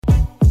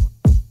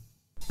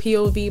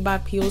POV by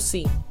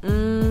POC.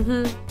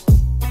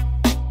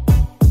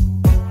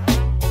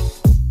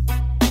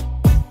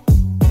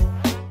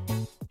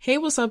 Hey,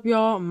 what's up,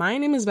 y'all? My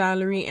name is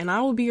Valerie, and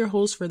I will be your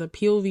host for the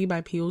POV by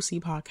POC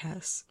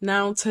podcast.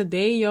 Now,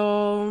 today,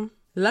 y'all,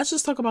 let's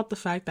just talk about the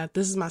fact that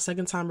this is my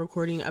second time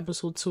recording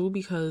episode 2,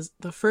 because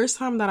the first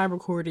time that I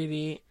recorded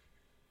it,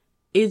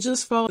 it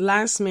just felt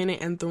last minute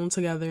and thrown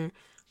together.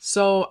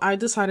 So I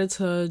decided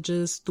to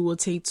just do a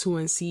take 2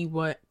 and see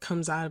what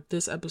comes out of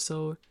this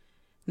episode.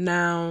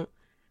 Now,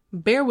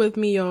 bear with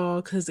me,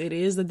 y'all, because it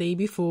is the day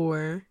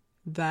before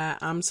that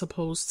I'm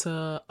supposed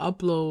to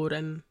upload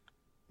and,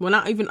 well,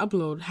 not even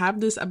upload, have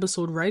this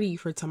episode ready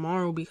for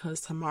tomorrow,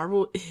 because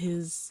tomorrow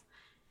is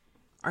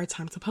our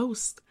time to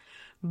post.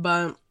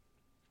 But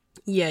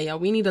yeah,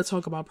 we need to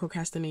talk about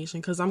procrastination,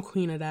 because I'm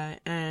queen of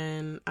that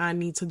and I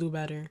need to do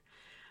better.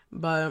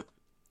 But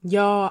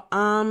y'all,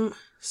 I'm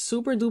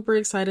super duper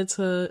excited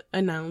to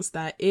announce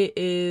that it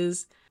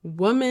is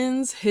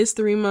Women's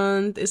History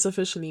Month. It's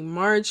officially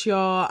March,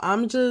 y'all.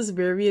 I'm just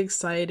very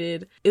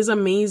excited. It's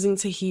amazing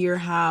to hear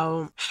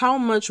how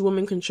much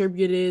women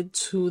contributed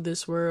to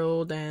this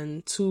world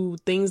and to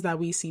things that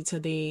we see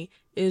today.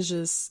 Is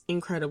just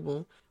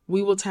incredible.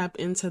 We will tap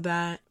into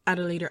that at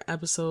a later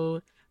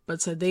episode. But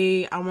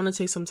today, I want to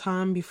take some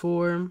time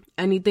before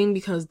anything,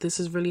 because this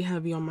is really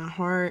heavy on my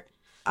heart.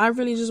 I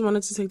really just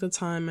wanted to take the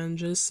time and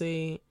just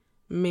say,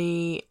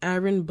 may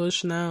Aaron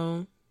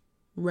Bushnell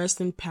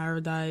rest in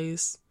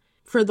paradise.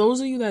 For those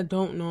of you that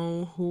don't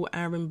know who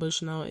Aaron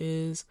Bushnell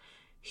is,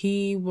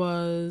 he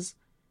was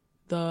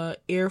the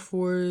Air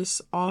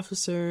Force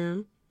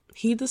officer.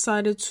 He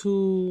decided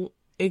to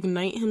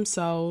ignite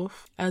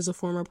himself as a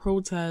form of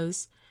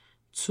protest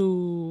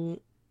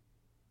to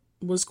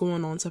what's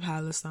going on to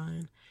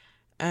Palestine.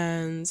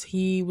 And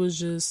he was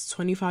just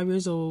 25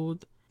 years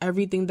old.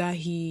 Everything that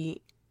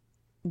he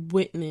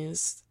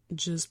witnessed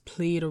just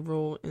played a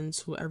role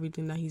into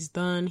everything that he's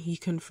done. He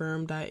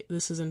confirmed that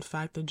this is in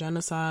fact a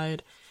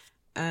genocide,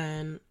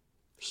 and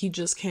he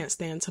just can't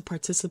stand to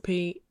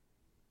participate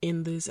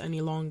in this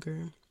any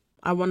longer.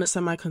 I want to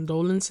send my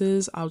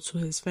condolences out to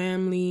his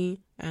family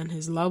and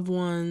his loved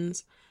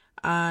ones.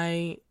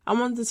 I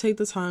wanted to take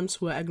the time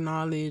to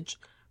acknowledge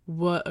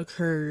what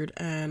occurred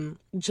and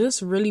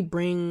just really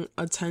bring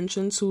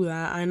attention to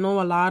that. I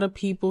know a lot of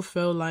people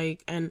feel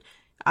like, and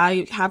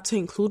I have to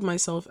include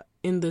myself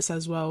in this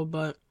as well,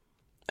 but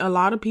a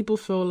lot of people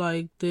feel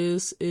like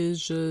this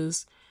is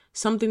just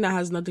something that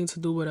has nothing to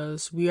do with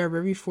us. We are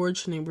very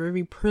fortunate, we're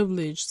very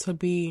privileged to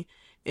be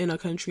in a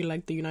country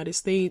like the United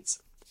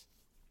States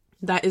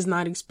that is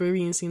not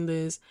experiencing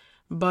this,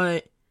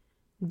 but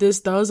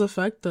this does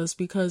affect us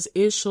because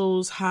it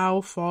shows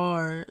how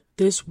far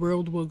this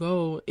world will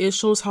go. It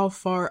shows how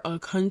far a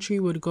country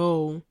would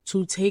go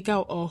to take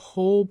out a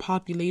whole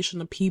population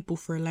of people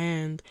for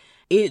land.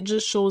 It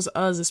just shows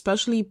us,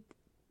 especially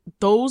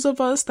those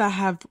of us that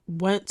have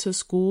went to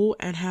school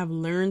and have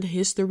learned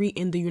history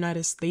in the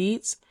United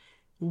States,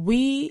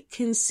 we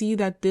can see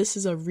that this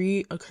is a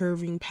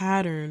reoccurring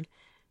pattern.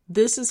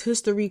 This is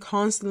history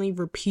constantly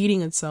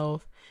repeating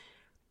itself.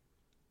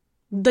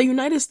 The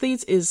United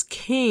States is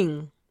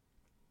king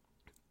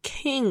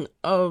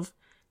of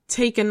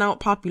taking out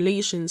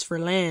populations for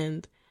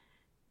land,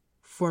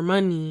 for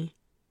money,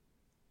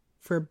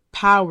 for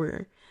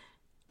power.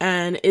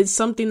 And it's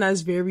something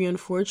that's very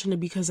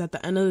unfortunate, because at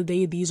the end of the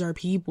day, these are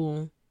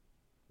people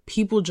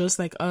just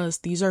like us.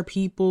 These are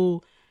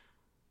people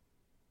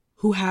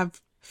who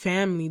have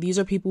family. These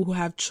are people who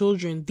have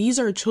children. These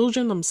are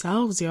children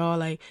themselves, y'all.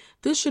 Like,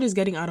 this shit is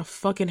getting out of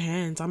fucking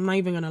hands. I'm not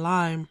even gonna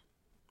lie.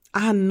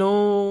 I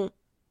know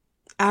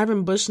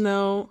Aaron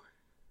Bushnell,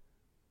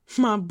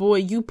 my boy,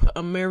 you put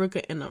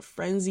America in a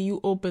frenzy. You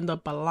opened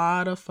up a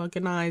lot of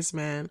fucking eyes,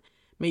 man.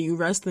 May you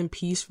rest in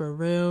peace for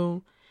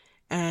real.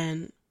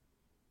 And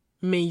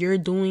may your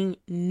doing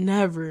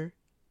never,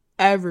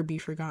 ever be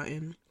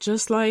forgotten.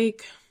 Just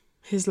like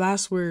his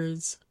last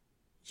words,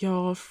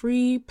 y'all,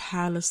 free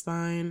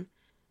Palestine.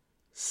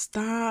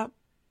 Stop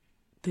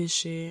this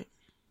shit.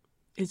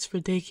 It's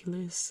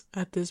ridiculous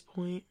at this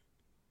point.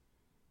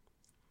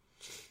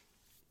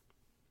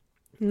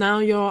 Now,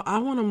 y'all, I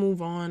want to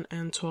move on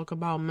and talk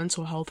about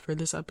mental health for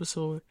this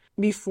episode.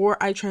 Before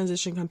I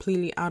transition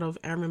completely out of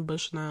Aaron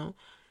Bushnell,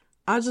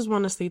 I just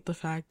want to state the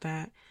fact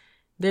that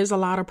there's a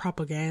lot of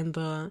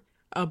propaganda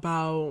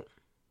about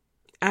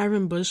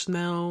Aaron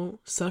Bushnell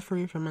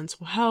suffering from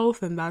mental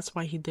health, and that's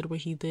why he did what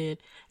he did.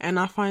 And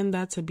I find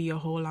that to be a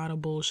whole lot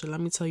of bullshit.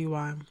 Let me tell you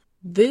why.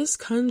 This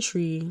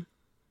country,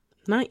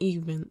 not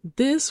even,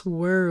 this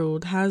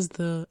world has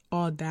the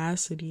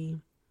audacity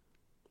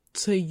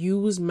to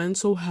use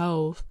mental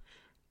health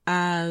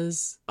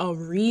as a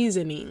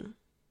reasoning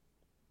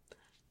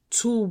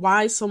to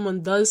why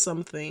someone does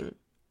something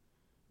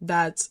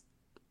that's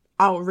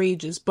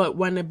outrageous, but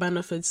when it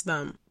benefits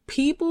them.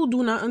 People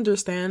do not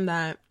understand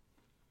that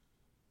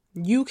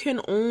you can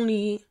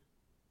only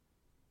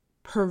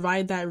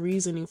provide that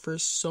reasoning for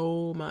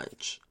so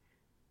much.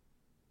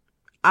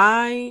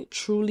 I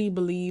truly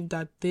believe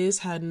that this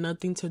had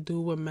nothing to do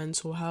with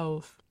mental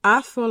health.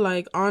 I feel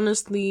like,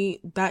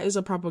 honestly, that is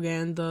a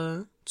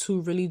propaganda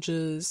to really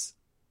just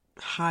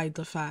hide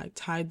the fact,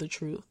 hide the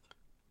truth.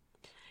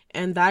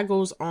 And that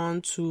goes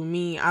on to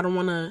me. I don't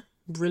want to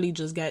really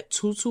just get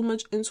too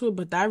much into it,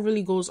 but that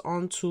really goes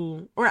on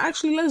to, or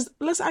actually,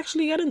 let's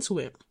actually get into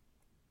it.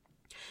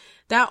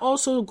 That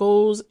also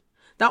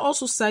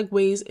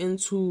segues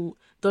into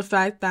the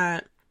fact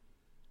that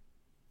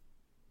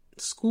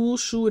school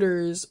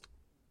shooters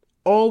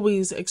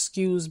always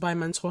excused by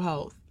mental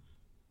health.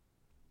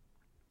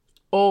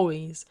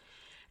 Always.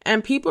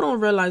 And people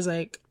don't realize,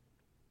 like,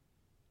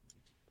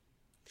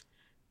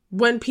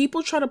 when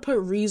people try to put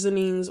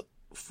reasonings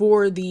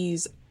for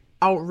these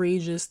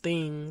outrageous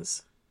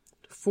things,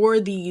 for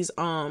these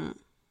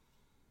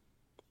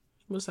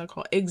what's that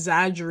called,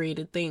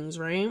 exaggerated things,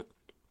 right?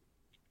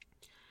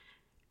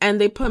 And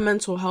they put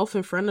mental health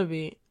in front of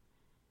it,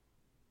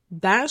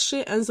 that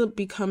shit ends up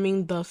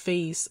becoming the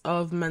face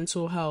of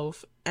mental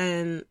health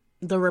and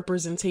the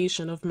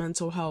representation of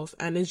mental health.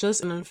 And it's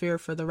just unfair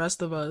for the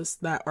rest of us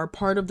that are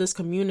part of this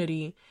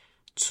community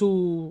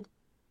to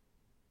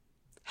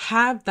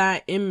have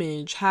that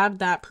image, have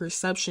that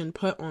perception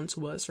put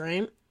onto us,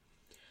 right?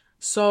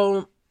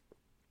 So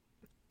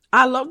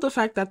I love the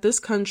fact that this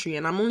country,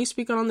 and I'm only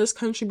speaking on this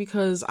country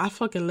because I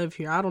fucking live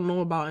here. I don't know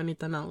about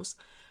anything else.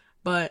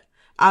 But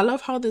I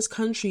love how this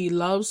country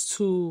loves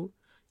to,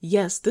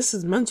 yes, this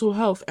is mental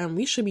health and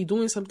we should be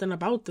doing something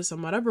about this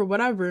and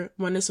whatever,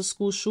 when it's a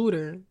school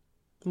shooter,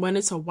 when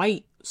it's a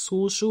white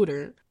school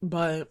shooter.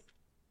 But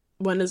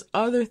when it's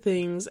other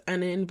things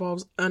and it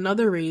involves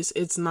another race,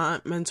 it's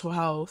not mental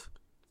health.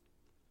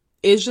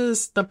 It's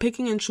just the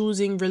picking and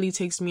choosing really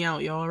takes me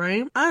out, y'all,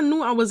 right? I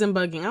knew I wasn't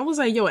bugging. I was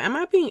like, yo, am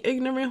I being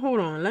ignorant? Hold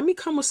on. Let me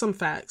come with some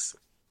facts.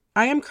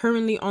 I am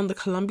currently on the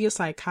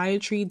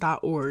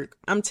columbiapsychiatry.org.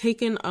 I'm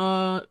taking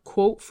a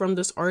quote from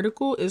this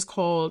article. It's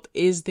called,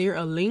 "Is There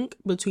a Link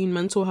Between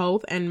Mental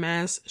Health and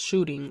Mass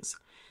Shootings?"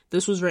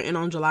 This was written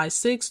on July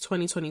 6,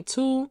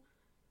 2022,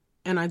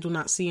 and I do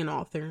not see an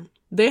author.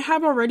 There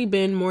have already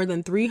been more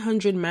than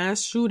 300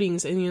 mass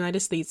shootings in the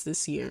United States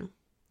this year.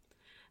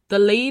 The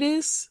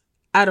latest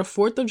at a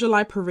 4th of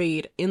July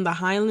parade in the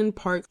Highland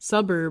Park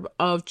suburb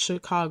of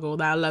Chicago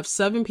that left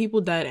 7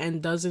 people dead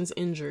and dozens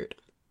injured.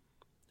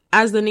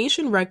 As the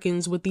nation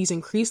reckons with these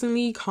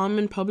increasingly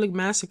common public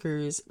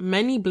massacres,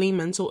 many blame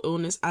mental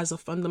illness as a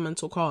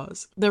fundamental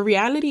cause. The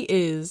reality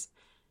is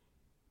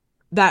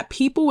that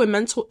people with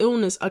mental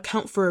illness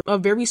account for a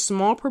very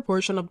small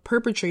proportion of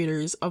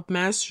perpetrators of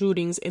mass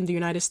shootings in the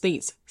United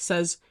States,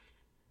 says,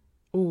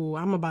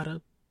 I'm about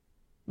to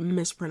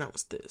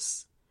mispronounce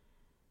this,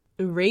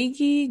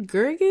 Reggie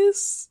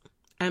Gergis,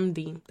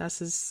 MD. That's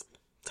his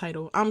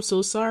title. I'm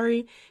so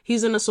sorry.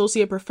 He's an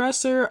associate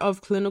professor of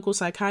clinical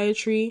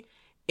psychiatry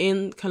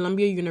in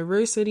Columbia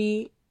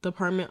University,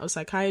 Department of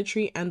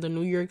Psychiatry, and the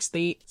New York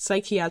State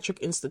Psychiatric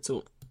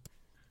Institute.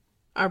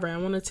 All right, I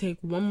want to take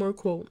one more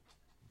quote.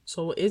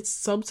 So it's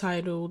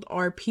subtitled,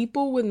 "Are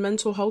people with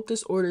mental health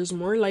disorders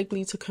more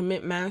likely to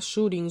commit mass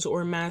shootings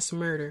or mass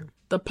murder?"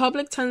 The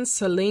public tends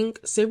to link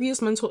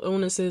serious mental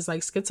illnesses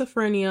like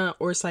schizophrenia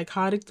or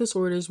psychotic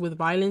disorders with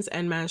violence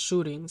and mass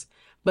shootings.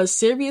 But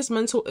serious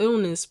mental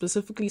illness,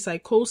 specifically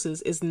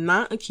psychosis, is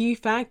not a key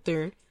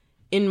factor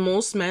in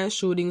most mass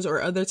shootings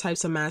or other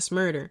types of mass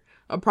murder.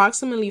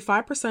 Approximately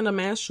 5% of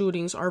mass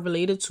shootings are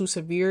related to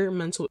severe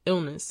mental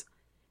illness.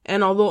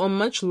 And although a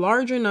much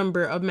larger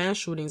number of mass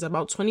shootings,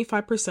 about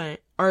 25%,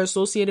 are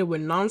associated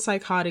with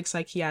non-psychotic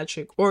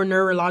psychiatric or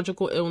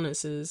neurological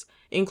illnesses,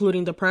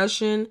 including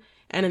depression,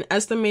 and an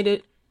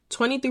estimated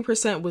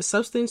 23% with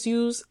substance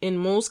use, in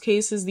most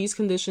cases, these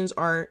conditions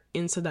are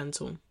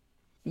incidental.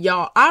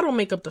 Y'all, I don't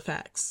make up the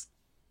facts.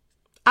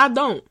 I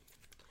don't.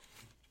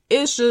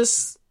 It's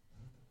just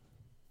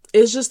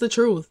the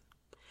truth.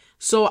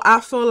 So I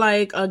feel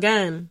like,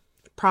 again,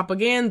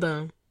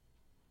 propaganda,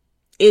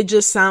 it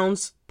just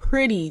sounds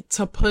pretty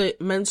to put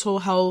mental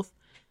health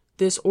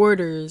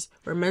disorders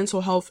or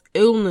mental health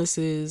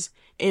illnesses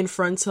in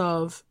front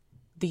of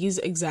these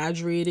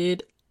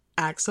exaggerated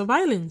acts of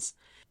violence.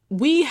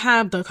 We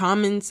have the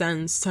common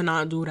sense to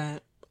not do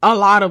that. A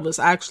lot of us,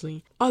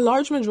 actually. A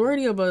large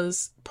majority of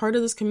us, part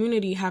of this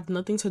community, have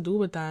nothing to do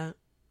with that.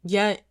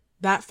 Yet,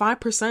 that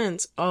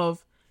 5%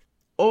 of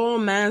all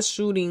mass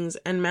shootings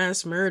and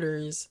mass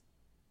murders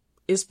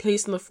is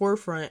placed in the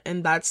forefront,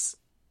 and that's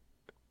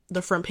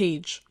the front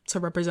page to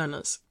represent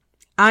us.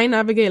 I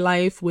navigate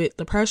life with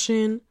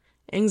depression,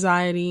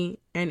 anxiety,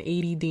 and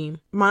ADD.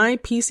 My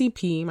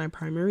PCP, my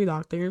primary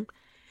doctor,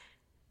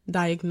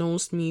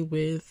 diagnosed me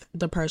with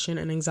depression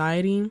and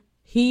anxiety.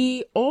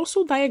 He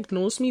also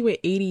diagnosed me with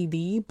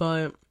ADD,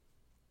 but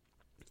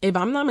if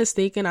I'm not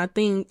mistaken, I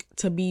think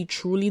to be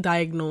truly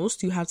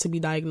diagnosed, you have to be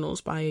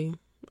diagnosed by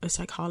a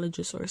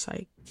psychologist or a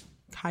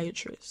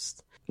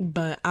psychiatrist.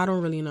 But I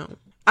don't really know.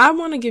 I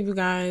want to give you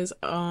guys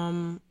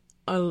a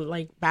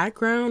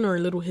background or a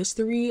little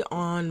history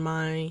on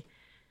my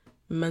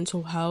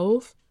mental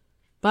health,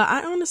 but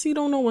I honestly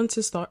don't know when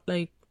to start.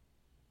 I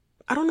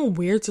don't know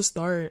where to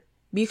start,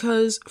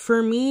 because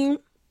for me,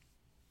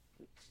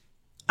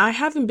 I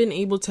haven't been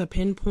able to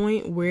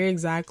pinpoint where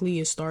exactly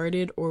it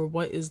started or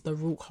what is the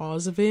root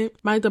cause of it.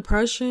 My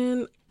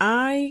depression,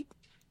 I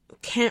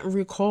can't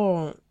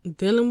recall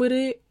dealing with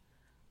it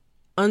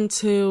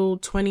until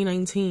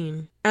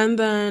 2019. And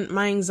then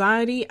my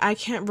anxiety, I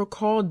can't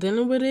recall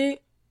dealing with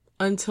it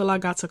until I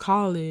got to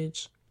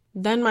college.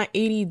 Then my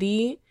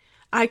ADD,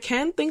 I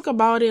can think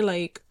about it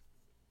like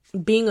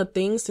being a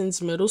thing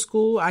since middle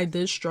school. I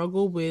did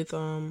struggle with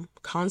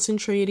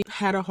concentrating,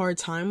 had a hard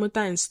time with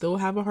that and still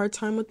have a hard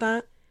time with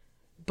that.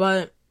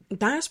 But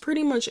that's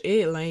pretty much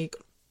it. Like,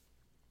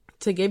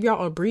 to give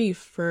y'all a brief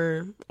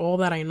for all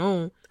that I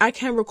know, I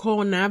can't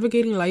recall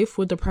navigating life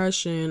with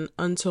depression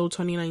until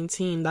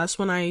 2019. That's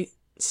when I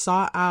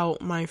sought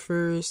out my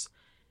first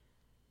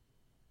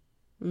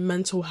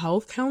mental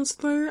health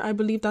counselor. I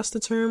believe that's the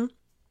term.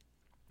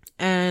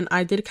 And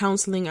I did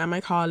counseling at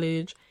my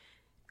college.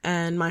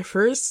 And my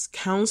first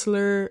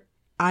counselor,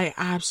 I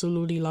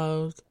absolutely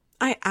loved.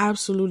 I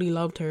absolutely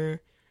loved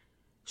her.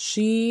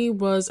 She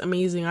was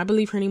amazing. I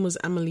believe her name was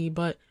Emily,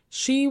 but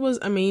she was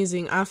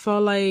amazing. I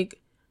felt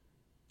like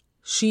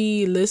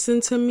she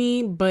listened to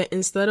me, but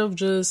instead of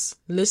just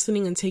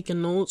listening and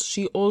taking notes,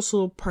 she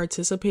also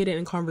participated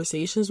in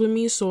conversations with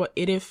me, so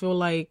it didn't feel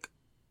like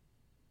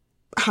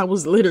I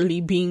was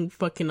literally being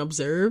fucking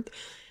observed.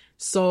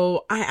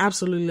 So I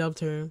absolutely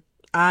loved her.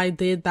 I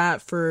did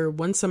that for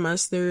one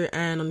semester,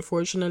 and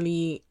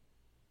unfortunately,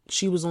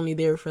 she was only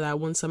there for that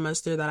one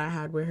semester that I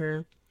had with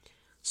her.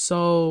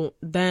 So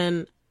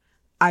then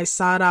I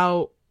sought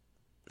out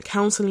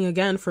counseling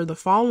again for the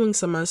following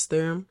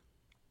semester,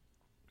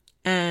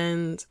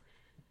 and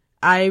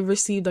I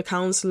received a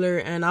counselor,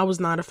 and I was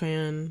not a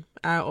fan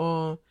at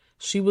all.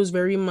 She was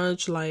very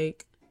much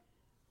like,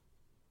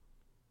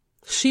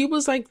 she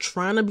was like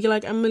trying to be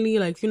like Emily,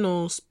 like, you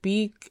know,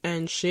 speak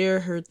and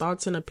share her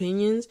thoughts and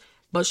opinions,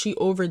 but she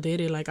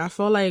overdid it. Like, I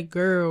felt like,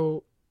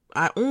 girl,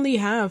 I only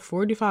have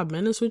 45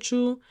 minutes with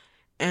you,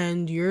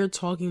 and you're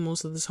talking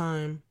most of the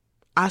time.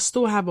 I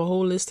still have a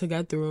whole list to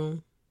get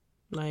through.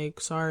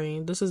 Like, sorry,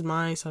 this is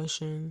my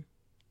session,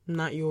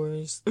 not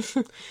yours.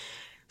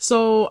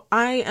 So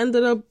I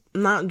ended up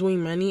not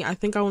doing many. I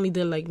think I only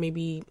did like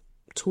maybe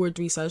 2 or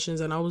 3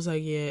 sessions, and I was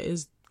like, yeah,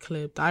 it's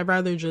clipped. I'd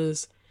rather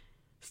just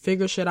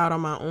figure shit out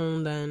on my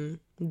own than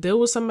deal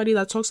with somebody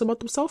that talks about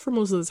themselves for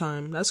most of the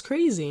time. That's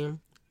crazy.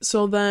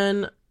 So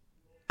then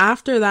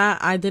after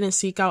that, I didn't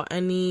seek out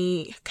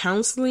any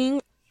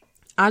counseling.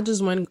 I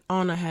just went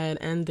on ahead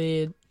and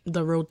did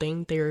the real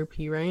thing,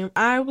 therapy, right?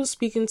 I was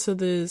speaking to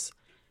this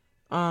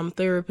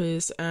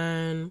therapist,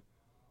 and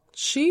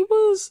she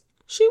was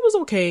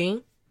okay.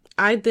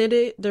 I did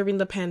it during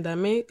the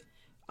pandemic.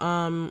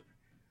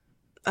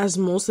 As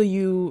most of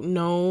you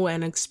know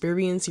and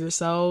experience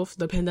yourself,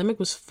 the pandemic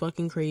was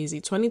fucking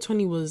crazy.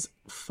 2020 was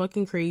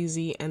fucking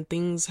crazy, and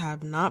things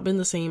have not been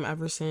the same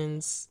ever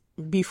since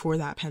before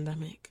that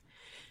pandemic.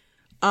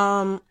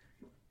 But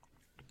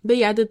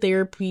yeah, I did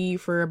therapy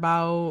for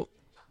about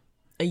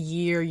a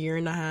year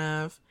and a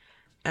half,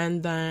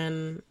 and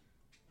then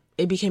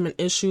it became an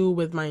issue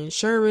with my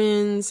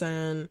insurance,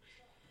 and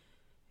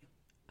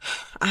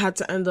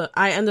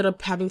I ended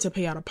up having to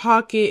pay out of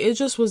pocket. It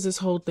just was this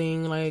whole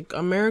thing. Like,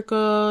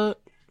 America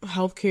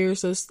healthcare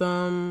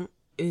system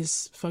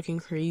is fucking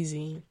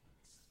crazy.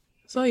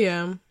 So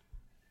yeah,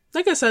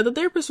 like I said, the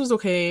therapist was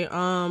okay.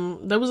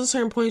 There was a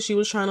certain point she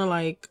was trying to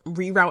like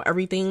reroute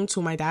everything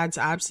to my dad's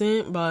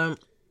absent, but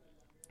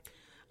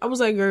I was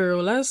like,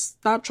 girl, let's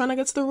stop trying to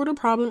get to the root of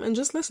the problem and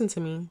just listen to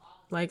me.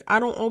 Like, I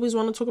don't always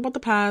want to talk about the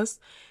past.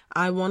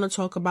 I want to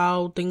talk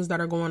about things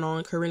that are going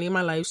on currently in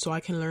my life so I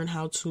can learn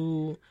how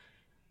to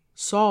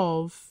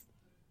solve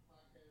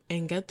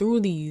and get through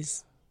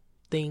these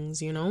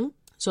things, you know?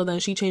 So then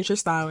she changed her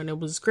style, and it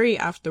was great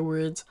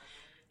afterwards.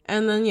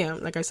 And then, yeah,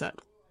 like I said,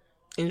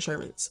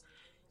 insurance.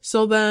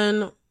 So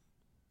then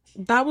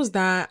that was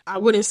that. I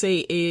wouldn't say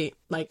it,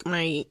 like,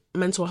 my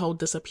mental health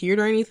disappeared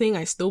or anything.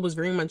 I still was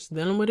very much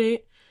dealing with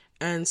it,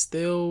 and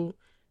still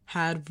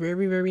had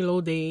very, very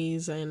low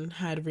days and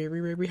had very,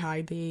 very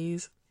high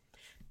days.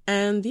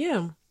 And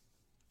yeah,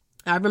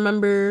 I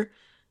remember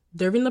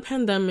during the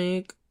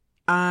pandemic,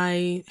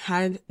 I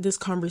had this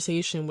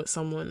conversation with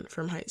someone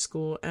from high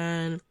school,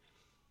 and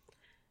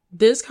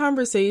this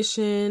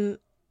conversation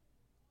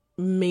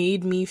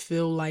made me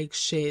feel like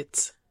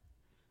shit.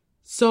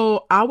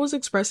 So I was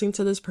expressing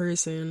to this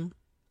person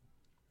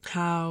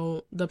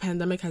how the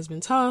pandemic has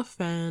been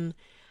tough, and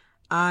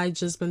I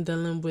just been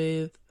dealing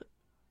with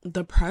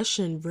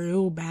depression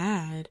real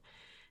bad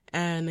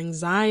and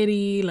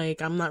anxiety. Like,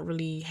 I'm not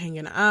really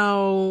hanging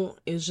out.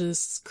 It's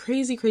just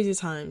crazy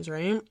times,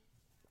 right?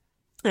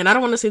 And I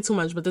don't want to say too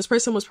much, but this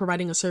person was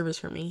providing a service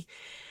for me.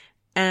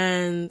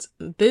 And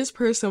this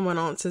person went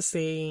on to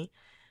say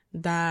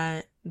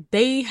that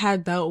they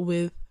had dealt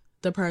with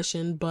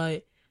depression,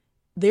 but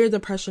their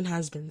depression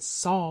has been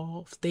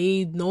solved.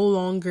 They no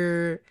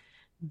longer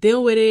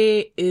deal with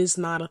it. It's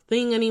not a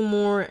thing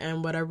anymore,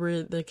 and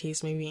whatever the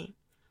case may be.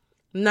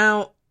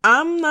 Now,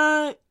 I'm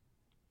not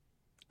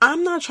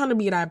trying to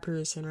be that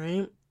person,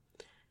 right?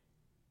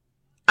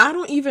 I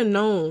don't even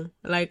know.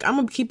 Like, I'm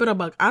gonna keep it a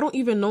buck. I don't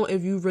even know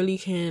if you really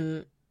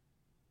can,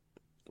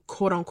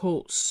 quote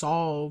unquote,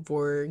 solve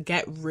or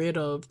get rid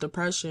of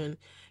depression.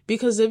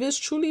 Because if it's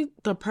truly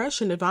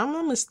depression, if I'm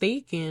not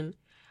mistaken,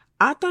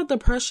 I thought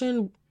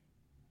depression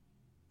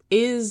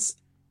is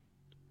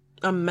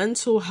a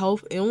mental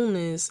health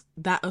illness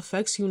that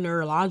affects you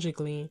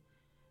neurologically.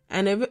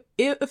 And if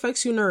it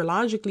affects you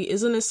neurologically,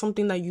 isn't it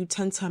something that you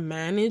tend to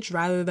manage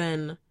rather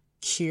than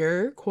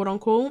cure, quote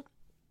unquote?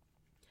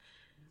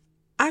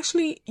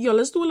 Actually, yo,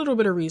 let's do a little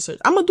bit of research.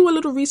 I'm gonna do a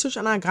little research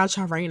and I got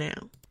y'all right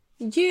now.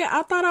 Yeah,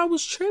 I thought I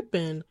was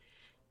tripping.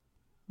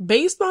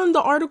 Based on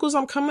the articles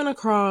I'm coming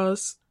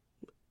across,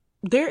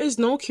 there is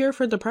no cure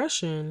for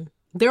depression.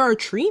 There are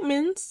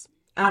treatments.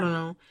 I don't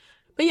know.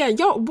 But yeah,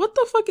 yo, what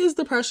the fuck is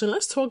depression?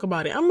 Let's talk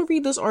about it. I'm gonna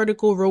read this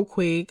article real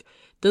quick.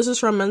 This is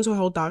from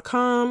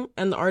mentalhealth.com,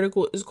 and the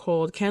article is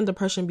called Can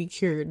Depression Be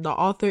Cured? The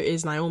author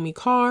is Naomi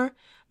Carr,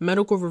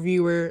 medical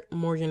reviewer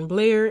Morgan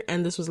Blair,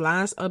 and this was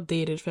last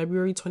updated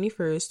February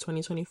 21st,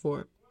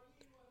 2024.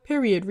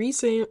 Period.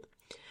 Recent.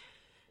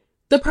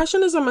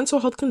 Depression is a mental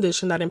health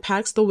condition that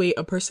impacts the way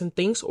a person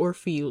thinks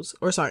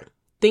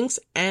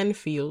and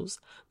feels.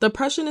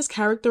 Depression is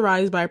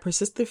characterized by a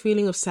persistent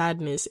feeling of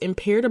sadness,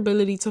 impaired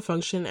ability to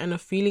function, and a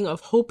feeling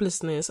of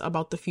hopelessness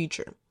about the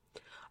future.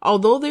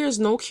 Although there is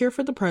no cure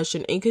for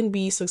depression, it can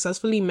be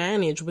successfully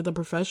managed with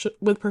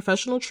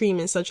professional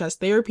treatment such as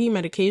therapy,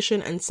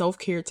 medication, and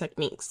self-care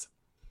techniques.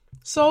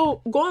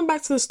 So, going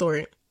back to the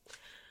story.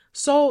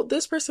 So,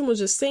 this person was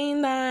just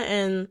saying that,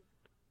 and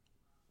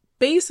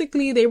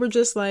basically they were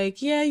just like,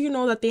 yeah, you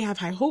know, that they have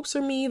high hopes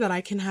for me, that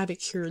I can have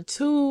it cured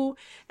too,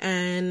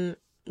 and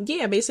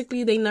yeah,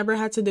 basically they never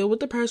had to deal with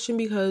depression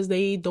because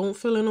they don't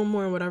feel it no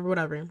more,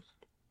 whatever.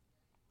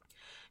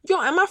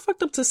 Yo, am I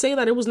fucked up to say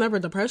that it was never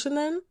depression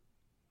then?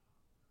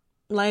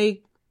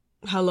 Like,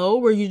 hello,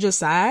 were you just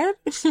sad?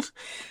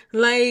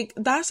 Like,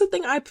 that's the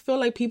thing I feel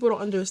like people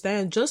don't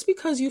understand. Just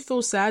because you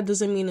feel sad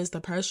doesn't mean it's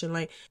depression.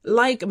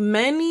 Like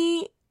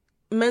many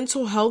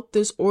mental health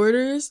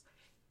disorders,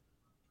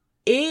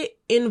 it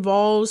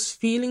involves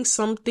feeling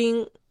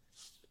something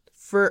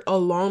for a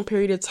long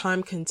period of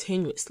time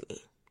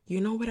continuously.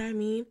 You know what I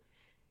mean?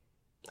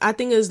 I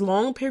think it's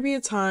long period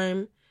of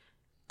time,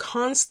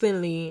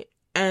 constantly,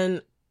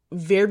 and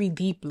very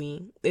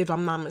deeply, if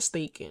I'm not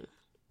mistaken.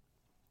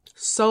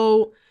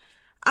 So,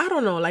 I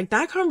don't know, like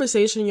that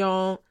conversation,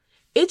 y'all,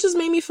 it just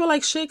made me feel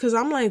like shit because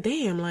I'm like,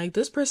 damn, like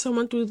this person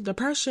went through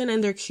depression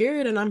and they're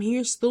cured and I'm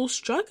here still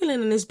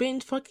struggling and it's been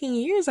fucking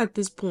years at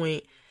this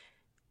point.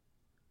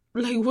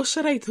 Like, what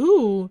should I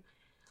do?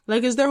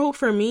 Like, is there hope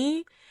for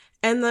me?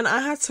 And then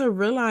I had to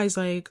realize,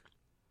 like,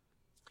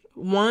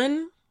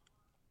 one,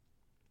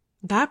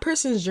 that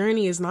person's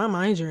journey is not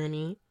my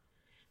journey.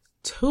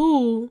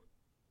 Two,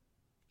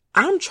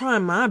 I'm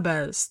trying my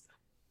best.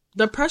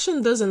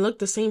 Depression doesn't look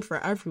the same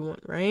for everyone,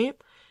 right?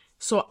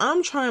 So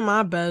I'm trying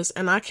my best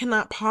and I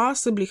cannot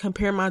possibly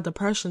compare my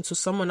depression to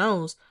someone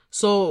else.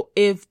 So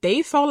if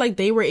they felt like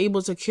they were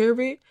able to cure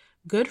it,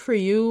 good for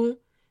you.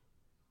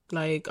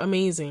 Like,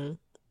 amazing.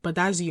 But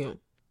that's you.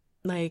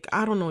 Like,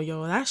 I don't know,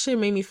 yo. That shit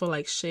made me feel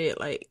like shit.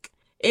 Like,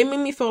 it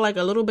made me feel like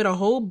a little bit of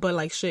hope, but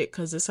like shit,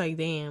 because it's like,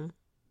 damn.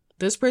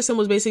 This person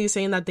was basically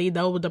saying that they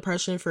dealt with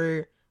depression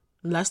for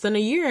less than a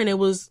year and it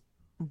was,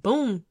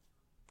 boom,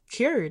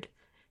 cured.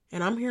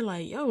 And I'm here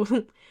like, yo,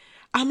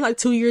 I'm like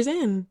 2 years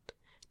in.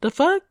 The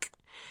fuck?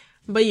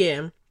 But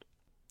yeah,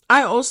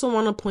 I also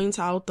want to point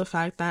out the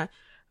fact that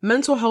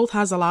mental health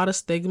has a lot of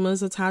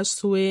stigmas attached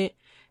to it.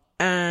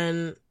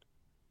 And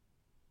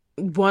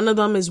one of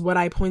them is what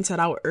I pointed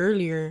out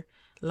earlier.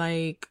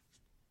 Like,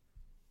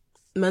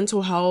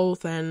 mental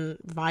health and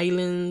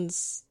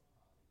violence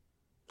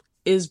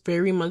is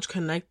very much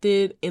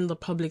connected in the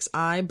public's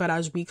eye. But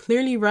as we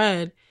clearly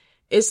read,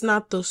 it's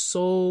not the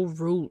sole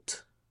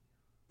root.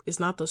 It's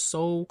not the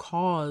sole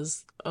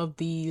cause of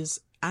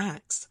these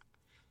acts.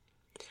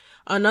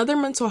 Another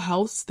mental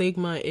health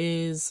stigma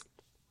is,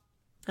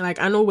 like,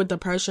 I know with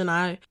depression,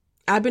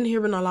 I've been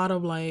hearing a lot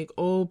of like,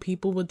 oh,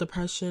 people with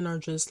depression are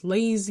just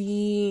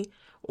lazy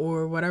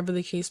or whatever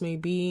the case may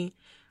be.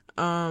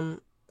 I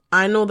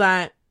know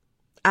that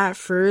at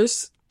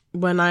first,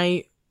 when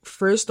I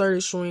first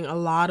started showing a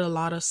lot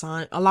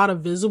of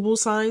visible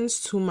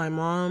signs to my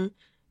mom,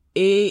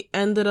 it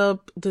ended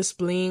up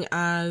displaying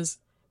as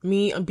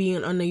me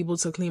being unable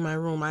to clean my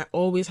room. I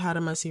always had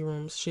a messy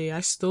room. Shit, I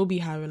still be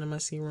having a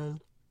messy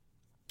room.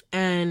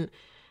 And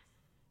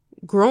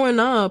growing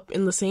up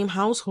in the same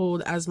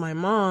household as my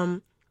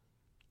mom,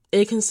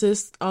 it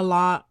consisted of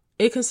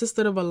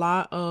a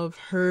lot of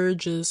her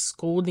just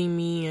scolding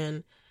me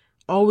and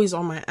always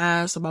on my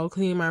ass about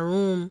cleaning my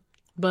room.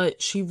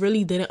 But she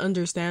really didn't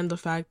understand the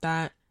fact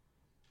that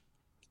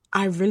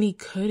I really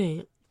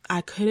couldn't.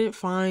 I couldn't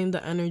find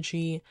the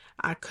energy.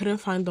 I couldn't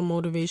find the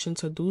motivation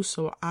to do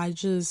so. I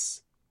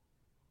just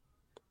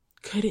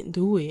couldn't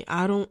do it.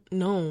 I don't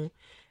know.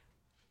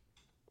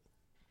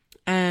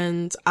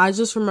 And I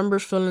just remember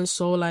feeling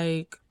so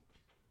like,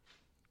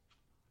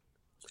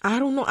 I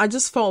don't know. I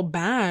just felt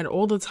bad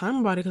all the time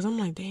about it because I'm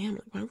like, damn,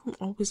 like, my room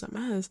always a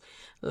mess.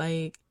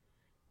 Like,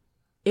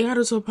 it got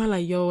to a point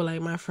like, yo,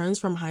 like my friends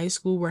from high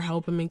school were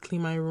helping me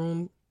clean my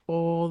room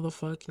all the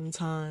fucking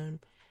time.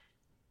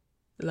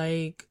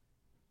 Like,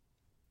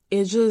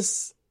 it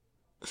just,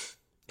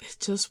 it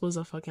just was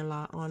a fucking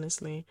lot,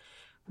 honestly.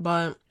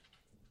 But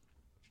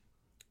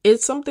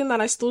it's something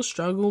that I still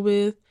struggle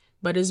with,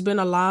 but it's been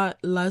a lot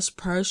less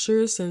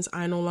pressure since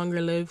I no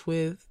longer live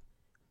with,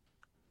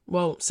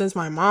 well, since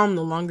my mom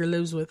no longer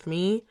lives with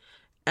me.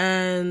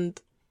 And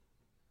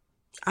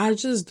I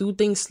just do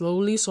things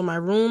slowly. So my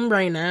room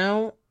right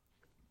now,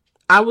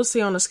 I would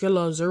say on a scale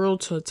of 0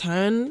 to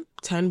 10,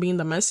 10 being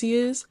the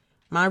messiest,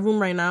 my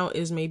room right now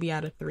is maybe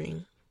at a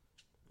 3,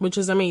 which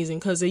is amazing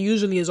because it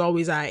usually is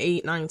always at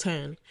 8, 9,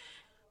 10.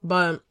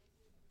 But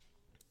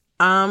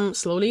I'm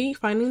slowly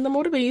finding the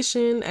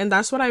motivation, and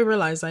that's what I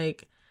realized.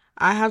 Like,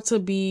 I have to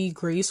be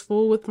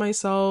graceful with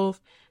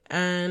myself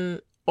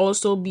and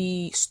also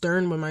be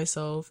stern with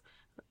myself,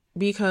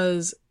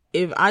 because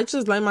if I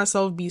just let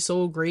myself be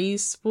so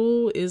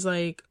graceful, it's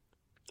like,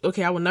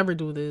 okay, I will never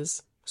do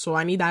this. So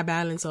I need that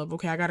balance of,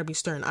 okay, I gotta be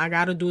stern. I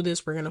gotta do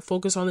this. We're gonna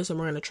focus on this and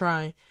we're gonna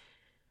try.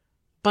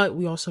 But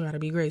we also gotta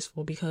be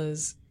graceful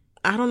because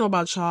I don't know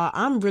about y'all.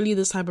 I'm really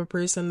this type of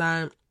person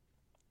that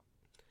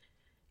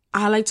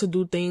I like to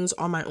do things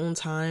on my own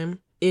time.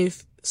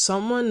 If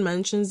someone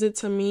mentions it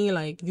to me,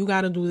 like, you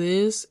gotta do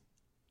this,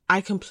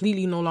 I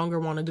completely no longer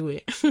want to do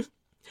it.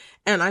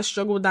 And I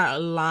struggled with that a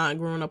lot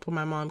growing up with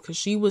my mom, because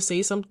she would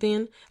say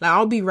something,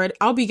 like,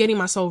 I'll be getting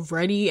myself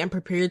ready and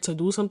prepared to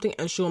do something,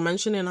 and she'll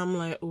mention it, and I'm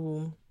like,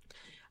 ooh,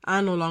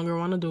 I no longer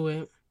want to do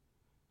it.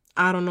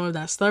 I don't know if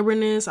that's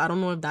stubbornness. I don't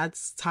know if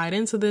that's tied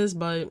into this,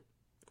 but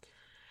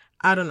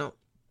I don't know.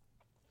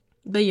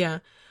 But yeah,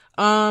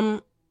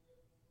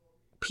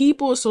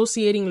 people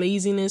associating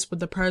laziness with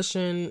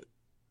depression,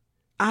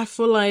 I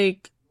feel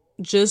like,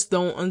 just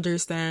don't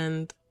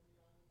understand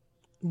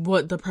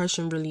what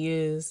depression really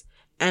is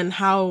and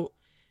how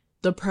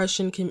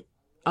depression can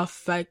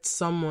affect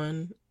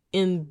someone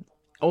in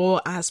all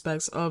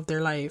aspects of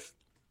their life.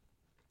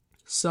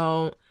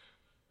 So,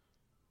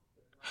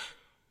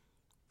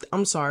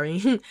 I'm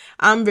sorry.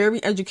 I'm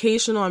very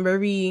educational, I'm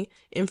very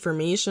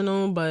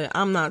informational, but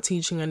I'm not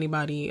teaching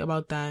anybody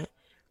about that.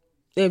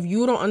 If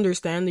you don't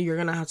understand it, you're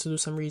gonna have to do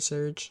some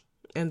research.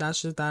 And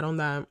that's just that on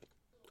that.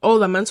 Oh,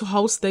 the mental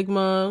health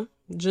stigma,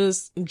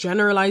 just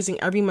generalizing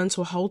every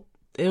mental health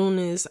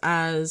illness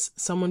as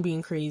someone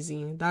being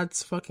crazy.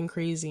 That's fucking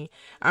crazy.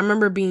 I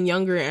remember being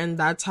younger, and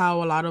that's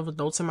how a lot of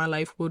adults in my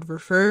life would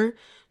refer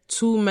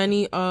to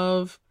many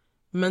of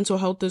mental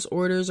health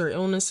disorders or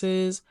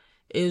illnesses.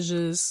 Is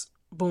just,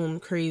 boom,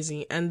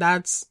 crazy. And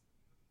that's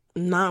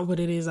not what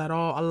it is at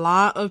all. A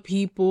lot of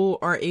people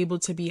are able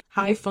to be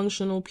high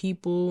functional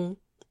people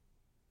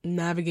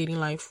navigating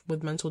life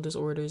with mental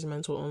disorders,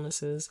 mental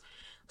illnesses.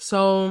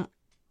 So,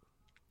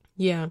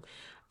 yeah.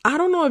 I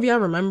don't know if y'all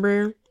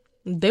remember,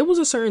 there was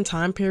a certain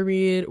time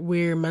period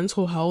where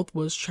mental health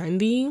was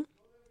trendy.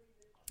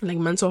 Like,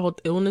 mental health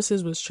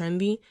illnesses was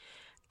trendy.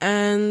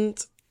 And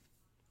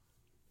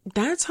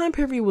that time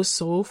period was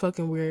so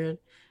fucking weird.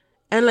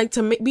 And, like,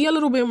 to be a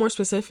little bit more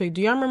specific,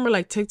 do y'all remember,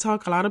 like,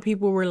 TikTok? A lot of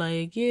people were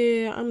like,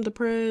 yeah, I'm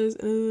depressed.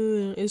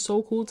 It's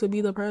so cool to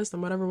be depressed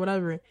and whatever,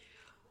 whatever.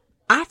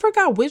 I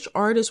forgot which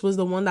artist was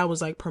the one that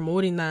was, like,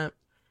 promoting that.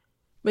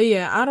 But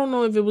yeah, I don't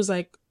know if it was,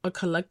 like, a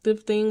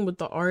collective thing with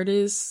the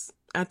artists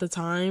at the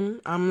time.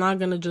 I'm not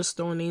gonna just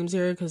throw names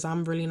here because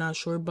I'm really not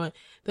sure. But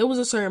there was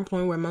a certain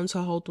point where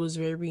mental health was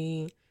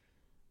very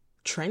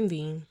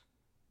trendy.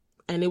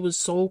 And it was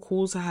so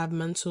cool to have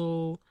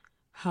mental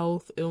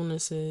health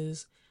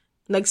illnesses.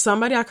 Like,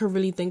 somebody I could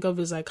really think of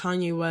is, like,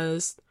 Kanye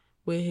West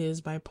with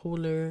his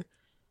bipolar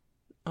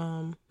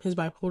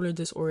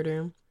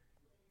disorder.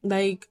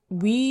 Like,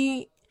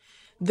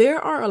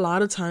 there are a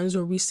lot of times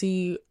where we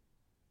see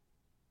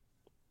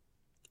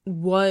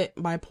what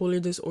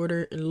bipolar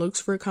disorder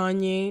looks for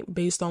Kanye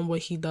based on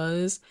what he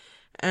does.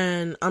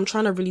 And I'm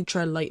trying to really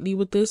tread lightly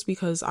with this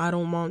because I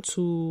don't want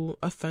to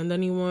offend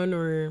anyone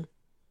or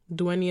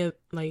do any,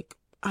 like,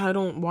 I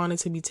don't want it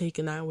to be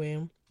taken that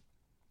way.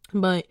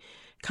 But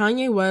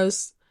Kanye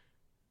West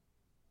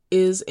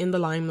is in the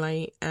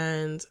limelight,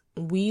 and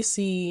we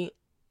see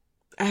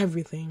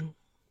everything.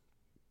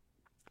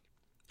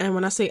 And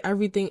when I say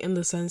everything, in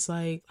the sense,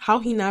 like, how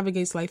he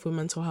navigates life with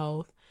mental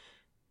health,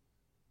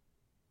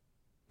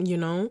 you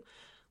know?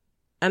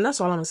 And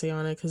that's all I'm gonna say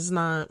on it, because it's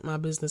not my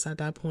business at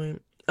that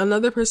point.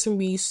 Another person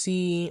we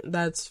see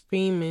that's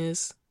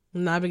famous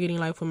navigating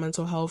life with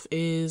mental health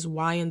is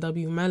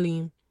YNW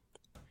Melly.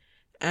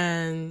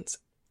 And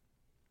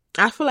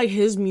I feel like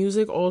his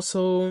music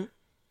also,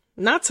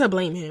 not to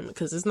blame him,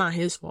 because it's not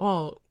his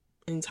fault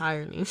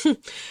entirely,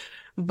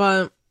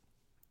 but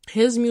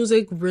his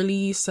music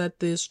really set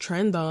this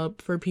trend up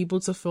for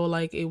people to feel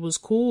like it was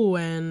cool,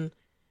 and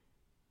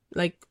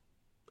like,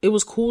 it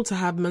was cool to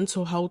have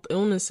mental health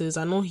illnesses.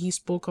 I know he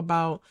spoke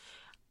about,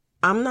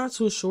 I'm not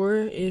too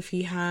sure if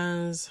he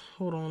has,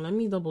 hold on, let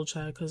me double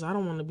check because I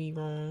don't want to be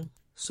wrong.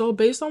 So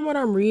based on what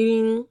I'm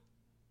reading,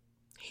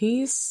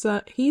 he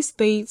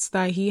states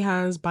that he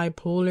has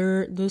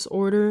bipolar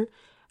disorder,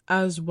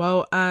 as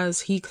well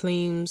as he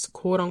claims,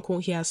 quote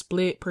unquote, he has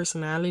split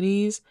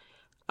personalities.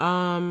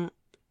 I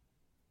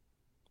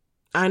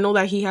know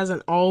that he has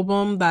an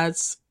album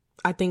that's,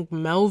 I think,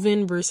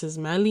 Melvin versus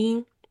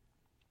Melly,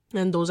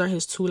 and those are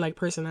his two like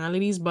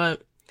personalities,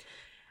 but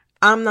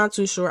I'm not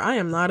too sure. I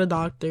am not a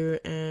doctor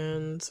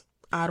and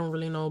I don't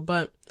really know,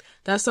 but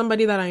that's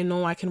somebody that I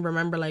know. I can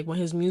remember like when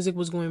his music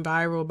was going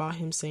viral about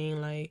him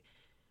saying like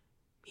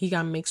he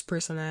got mixed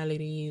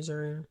personalities,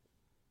 or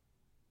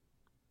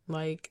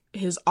like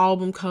his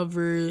album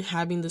cover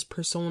having this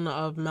persona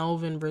of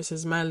Melvin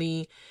versus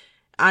Melly.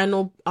 I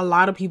know a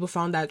lot of people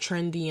found that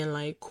trendy and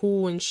like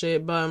cool and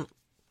shit, but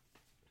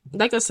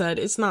like I said,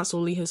 it's not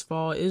solely his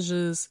fault. It's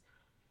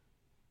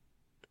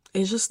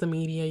just the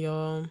media,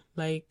 y'all.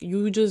 Like,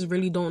 you just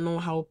really don't know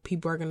how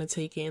people are gonna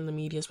take it in the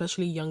media,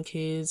 especially young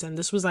kids. And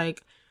this was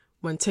like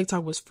when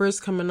TikTok was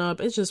first coming up.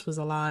 It just was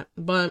a lot.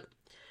 But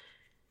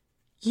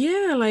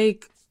yeah,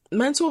 like,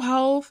 mental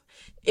health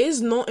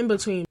is not in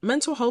between.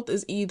 Mental health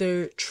is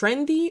either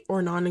trendy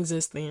or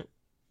non-existent.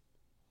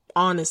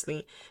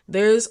 Honestly,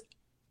 there's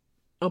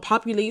a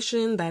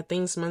population that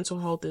thinks mental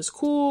health is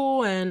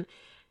cool and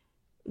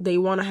they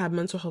want to have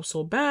mental health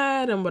so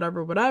bad and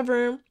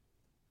whatever.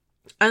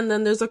 And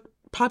then there's a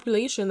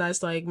population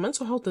that's like,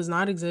 mental health does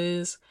not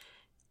exist.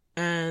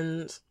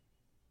 And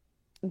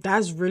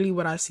that's really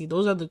what I see.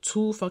 Those are the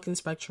two fucking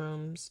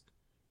spectrums.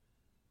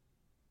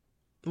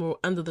 Well,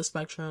 end of the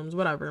spectrums,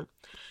 whatever.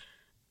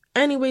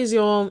 Anyways,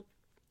 y'all,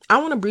 I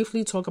want to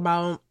briefly talk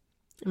about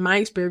my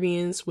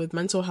experience with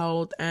mental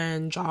health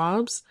and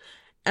jobs.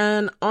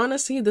 And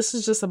honestly, this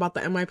is just about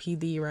the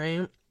NYPD,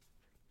 right?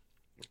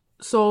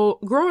 So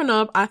growing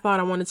up, I thought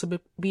I wanted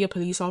to be a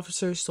police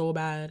officer so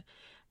bad.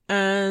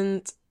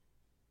 And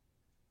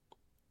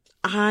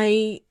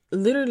I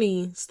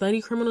literally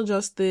studied criminal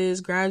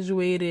justice,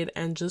 graduated,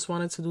 and just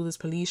wanted to do this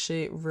police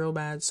shit real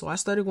bad. So I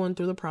started going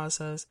through the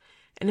process,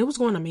 and it was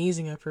going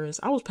amazing at first.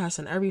 I was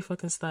passing every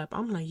fucking step.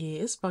 I'm like, yeah,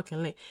 it's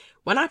fucking lit.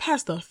 When I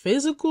passed the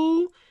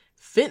physical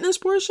fitness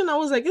portion, I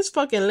was like, it's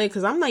fucking lit,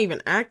 because I'm not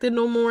even acting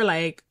no more.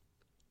 Like,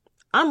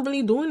 I'm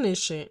really doing this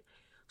shit.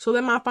 So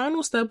then my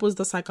final step was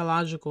the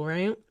psychological,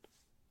 right?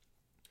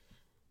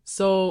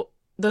 So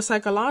the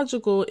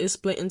psychological is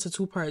split into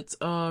two parts.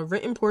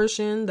 Written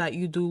portion that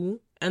you do,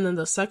 and then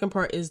the second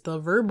part is the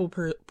verbal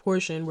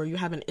portion where you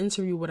have an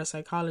interview with a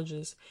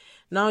psychologist.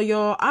 Now,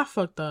 y'all, I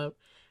fucked up.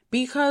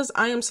 Because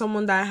I am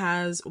someone that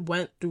has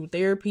went through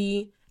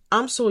therapy,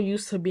 I'm so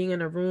used to being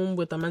in a room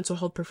with a mental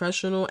health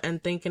professional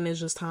and thinking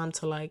it's just time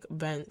to like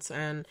vent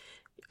and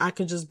I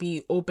could just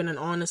be open and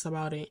honest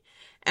about it.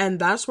 And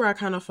that's where I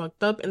kind of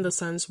fucked up, in the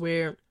sense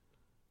where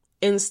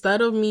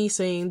instead of me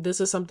saying this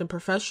is something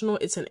professional,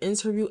 it's an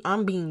interview,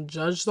 I'm being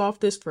judged off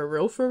this for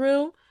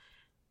real.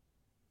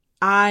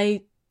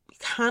 I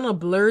kind of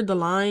blurred the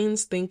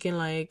lines thinking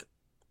like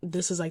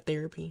this is like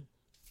therapy.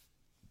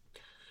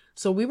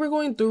 So we were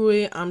going through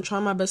it. I'm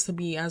trying my best to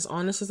be as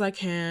honest as I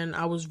can.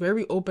 I was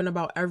very open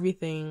about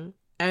everything,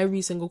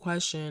 every single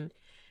question.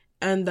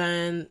 And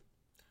then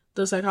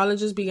the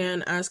psychologist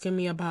began asking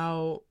me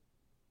about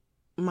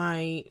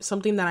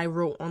something that I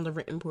wrote on the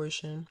written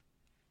portion.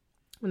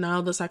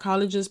 Now the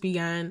psychologist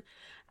began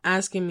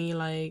asking me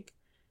like,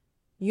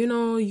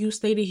 you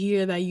stated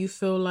here that you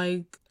feel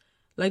like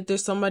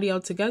there's somebody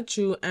out to get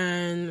you,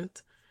 and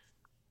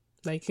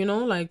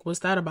like, what's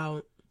that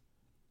about?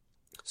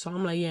 So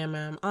I'm like, yeah,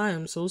 ma'am, I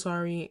am so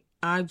sorry.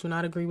 I do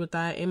not agree with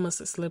that. It must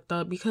have slipped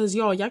up, because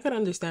y'all could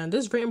understand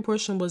this written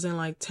portion was in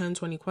like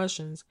 10-20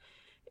 questions.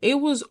 It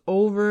was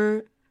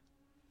over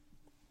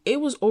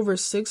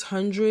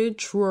 600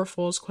 true or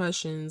false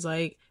questions,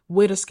 like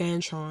with a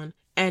Scantron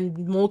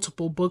and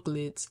multiple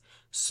booklets.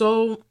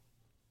 So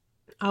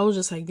I was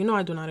just like,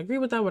 I do not agree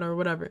with that,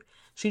 whatever.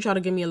 She tried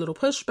to give me a little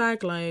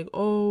pushback, like,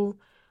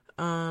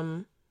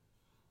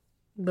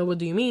 but what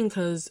do you mean?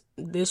 Because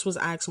this was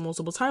asked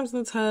multiple times in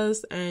the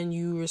test and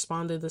you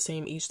responded the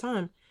same each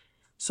time.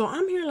 So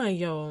I'm here like,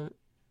 yo,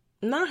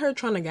 not her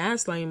trying to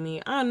gaslight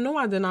me. I know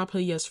I did not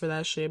put yes for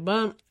that shit,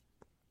 but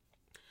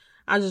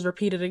I just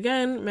repeated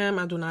again, ma'am,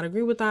 I do not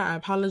agree with that. I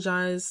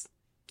apologize.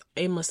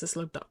 It must have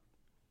slipped up.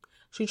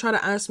 She tried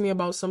to ask me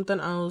about something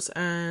else,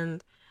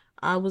 and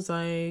I was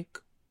like,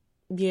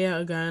 yeah,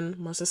 again,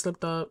 must have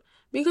slipped up.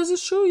 Because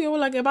it's true, yo.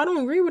 Like, if I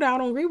don't agree with it, I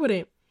don't agree with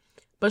it.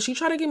 But she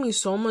tried to give me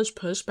so much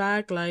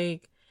pushback,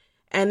 like,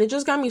 and it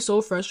just got me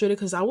so frustrated,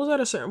 because I was at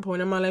a certain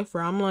point in my life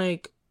where I'm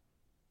like,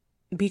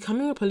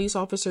 becoming a police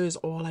officer is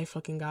all I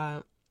fucking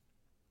got.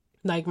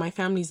 Like, my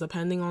family's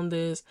depending on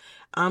this.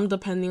 I'm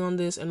depending on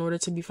this in order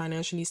to be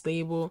financially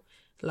stable.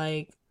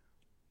 Like,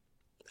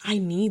 I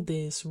need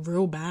this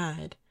real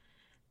bad.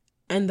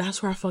 And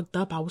that's where I fucked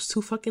up. I was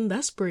too fucking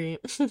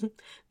desperate.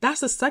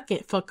 That's the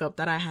second fuck up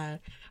that I had.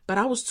 But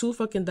I was too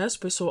fucking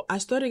desperate. So I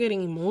started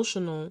getting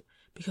emotional,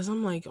 because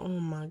I'm like, oh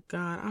my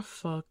God, I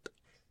fucked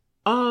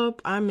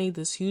up. I made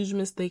this huge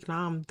mistake.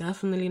 Now I'm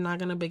definitely not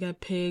gonna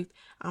get picked.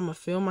 I'm gonna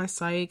fail my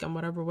psych and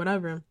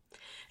whatever.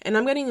 And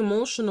I'm getting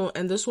emotional.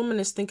 And this woman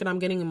is thinking I'm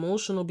getting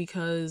emotional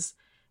because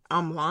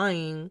I'm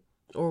lying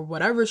or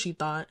whatever she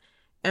thought.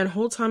 And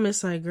whole time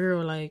it's like,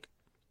 girl, like,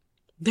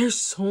 there's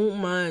so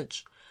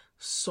much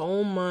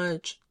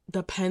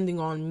depending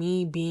on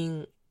me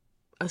being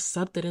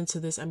accepted into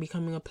this and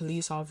becoming a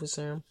police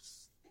officer.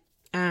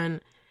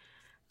 And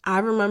I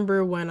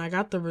remember when I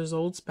got the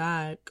results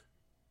back,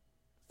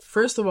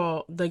 first of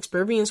all, the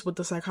experience with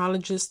the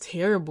psychologist,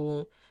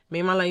 terrible.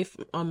 Made my life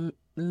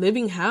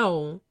living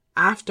hell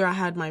after I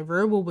had my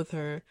verbal with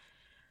her.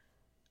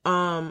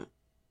 But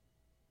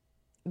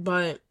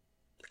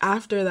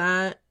after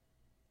that,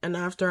 and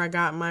after I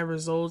got my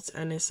results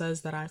and it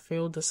says that I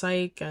failed the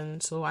psych,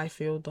 and so I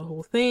failed the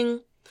whole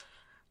thing,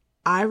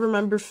 I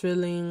remember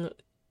feeling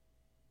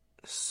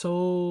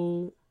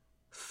so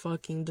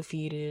fucking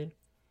defeated.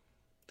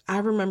 I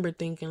remember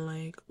thinking,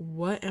 like,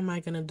 what am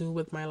I gonna do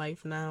with my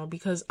life now?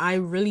 Because I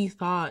really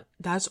thought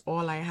that's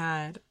all I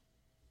had.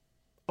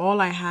 All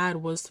I had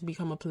was to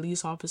become a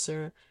police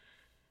officer.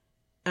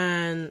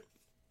 And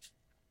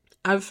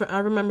I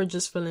remember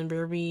just feeling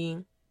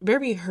very,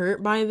 very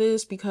hurt by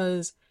this,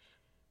 because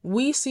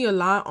we see a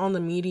lot on the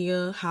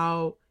media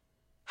how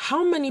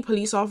many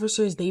police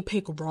officers they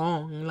pick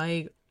wrong.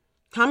 Like,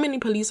 how many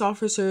police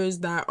officers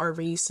that are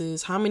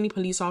racist, how many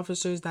police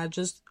officers that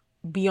just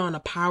be on a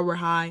power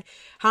high,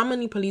 how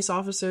many police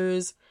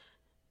officers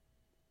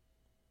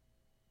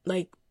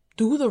like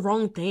do the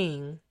wrong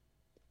thing.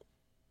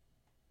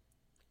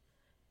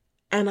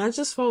 And I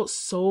just felt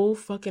so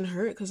fucking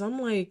hurt, because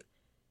I'm like,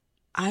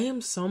 I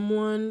am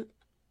someone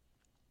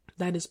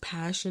that is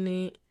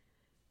passionate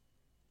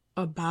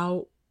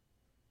about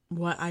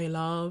what I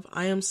love.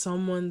 I am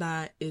someone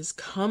that is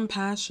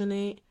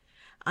compassionate.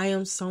 I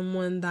am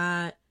someone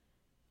that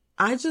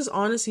I just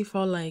honestly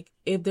felt like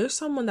if there's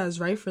someone that's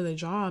right for the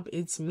job,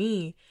 it's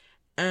me.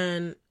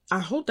 And I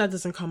hope that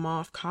doesn't come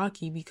off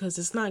cocky, because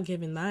it's not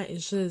giving that.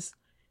 It's just,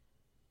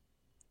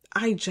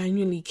 I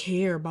genuinely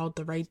care about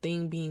the right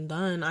thing being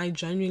done. I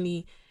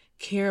genuinely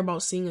care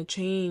about seeing a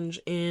change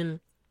in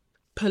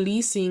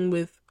policing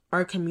with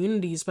our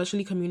communities,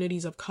 especially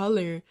communities of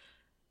color.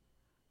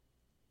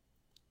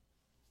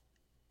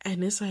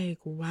 And it's like,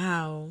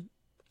 wow,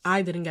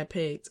 I didn't get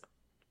picked.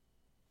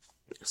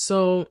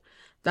 So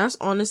that's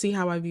honestly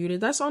how I viewed it.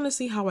 That's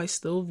honestly how I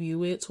still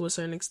view it to a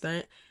certain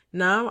extent.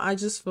 Now I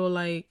just feel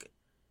like,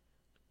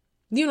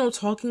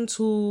 talking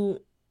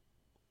to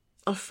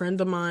a friend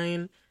of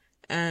mine,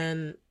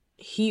 and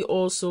he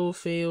also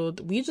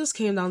failed. We just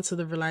came down to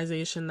the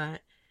realization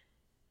that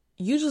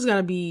you just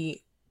gotta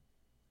be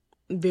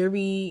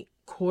very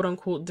quote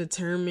unquote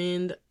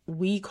determined.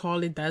 We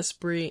call it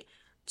desperate,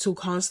 to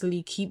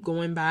constantly keep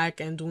going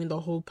back and doing the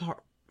whole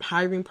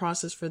hiring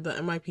process for the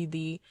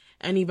NYPD,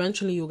 and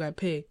eventually you'll get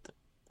picked.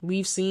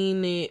 We've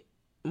seen it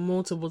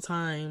multiple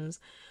times.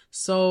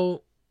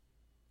 So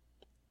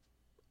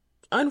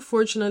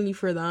unfortunately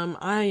for them,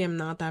 I am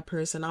not that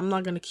person. I'm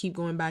not gonna keep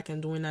going back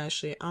and doing that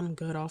shit. I'm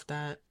good off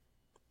that.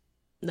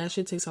 That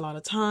shit takes a lot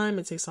of time.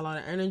 It takes a lot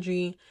of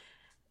energy.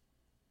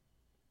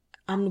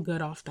 I'm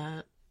good off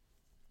that.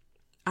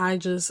 I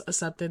just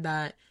accepted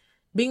that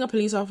being a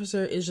police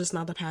officer is just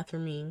not the path for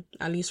me,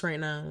 at least right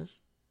now.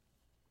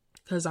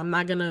 Because I'm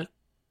not gonna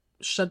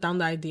shut down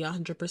the idea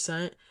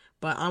 100%,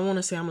 but I want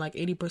to say I'm like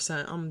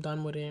 80%. I'm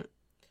done with it.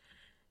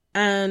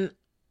 And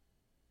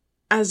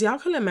as y'all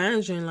can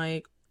imagine,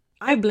 like,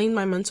 I blamed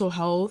my mental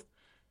health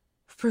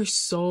for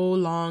so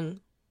long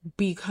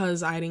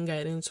because I didn't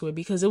get into it.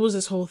 Because it was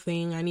this whole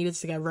thing. I needed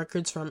to get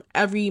records from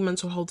every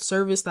mental health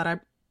service that I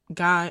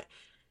got,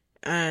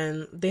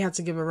 and they had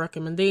to give a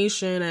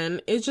recommendation.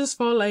 And it just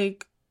felt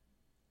like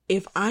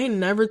if I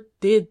never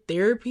did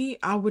therapy,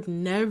 I would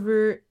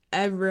never,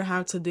 ever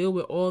have to deal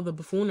with all the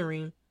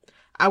buffoonery.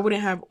 I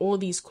wouldn't have all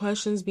these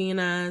questions being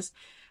asked.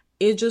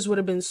 It just would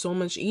have been so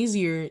much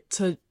easier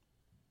to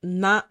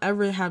not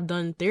ever have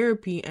done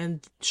therapy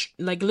and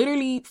like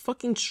literally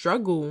fucking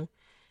struggle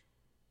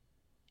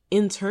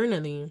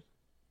internally.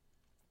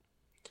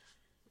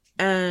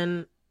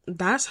 And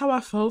that's how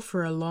I felt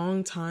for a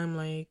long time.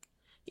 Like,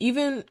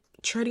 even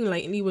treading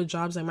lightly with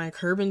jobs, like my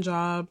Curvin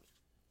job,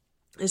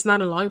 it's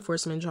not a law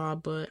enforcement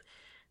job, but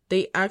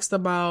they asked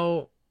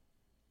about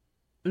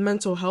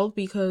mental health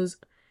because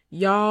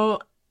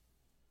y'all,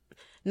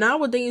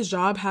 nowadays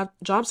jobs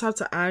have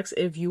to ask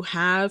if you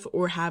have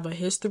or have a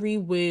history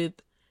with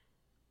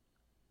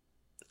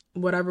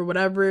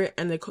whatever,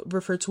 and they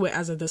refer to it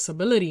as a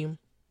disability.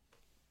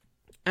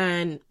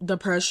 And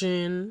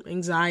depression,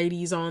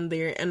 anxieties on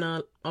there,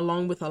 and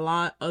along with a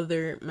lot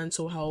other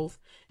mental health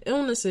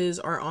illnesses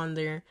are on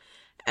there.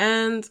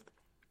 And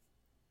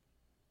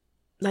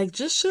like,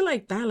 just shit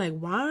like that, like,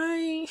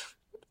 why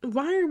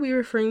are we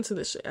referring to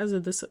this shit as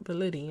a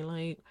disability?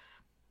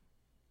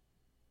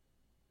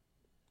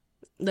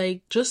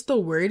 Like just the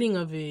wording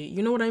of it,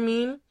 you know what I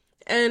mean?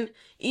 And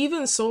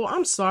even so,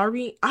 I'm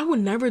sorry, I would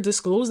never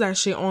disclose that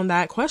shit on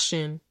that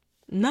question.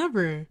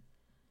 Never.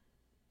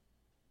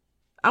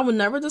 I would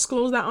never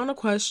disclose that on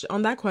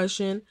that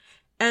question.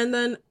 And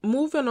then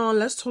moving on,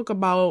 let's talk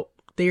about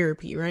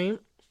therapy, right?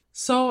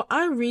 So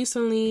I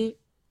recently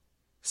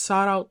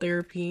sought out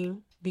therapy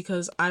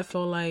because I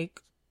feel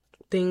like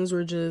things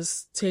were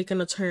just taking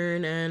a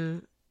turn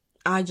and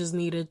I just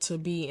needed to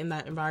be in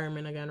that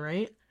environment again,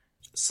 right?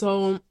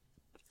 So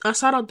I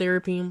sought out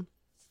therapy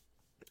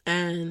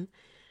and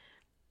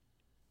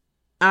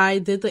I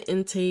did the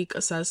intake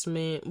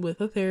assessment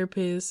with a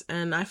therapist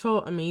and I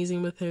felt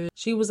amazing with her.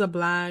 She was a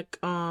Black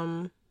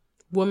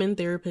woman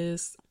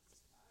therapist.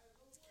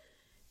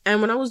 And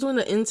when I was doing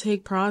the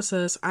intake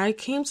process, I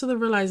came to the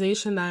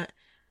realization that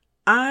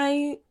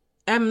I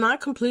am not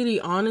completely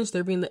honest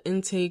during the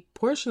intake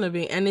portion of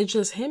it. And it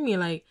just hit me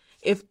like,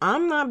 if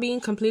I'm not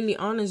being completely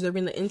honest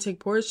during the intake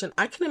portion,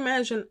 I can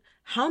imagine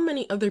how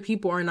many other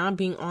people are not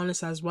being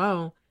honest as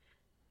well.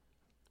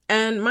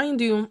 And mind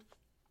you,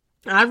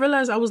 I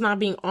realized I was not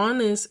being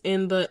honest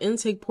in the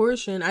intake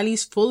portion, at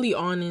least fully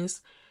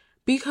honest,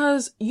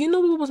 because you know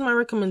what was my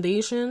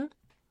recommendation?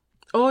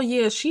 Oh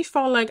yeah, she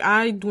felt like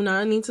I do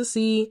not need to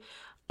see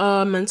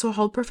a mental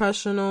health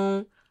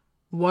professional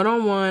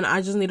one-on-one.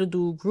 I just need to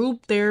do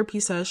group therapy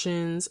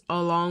sessions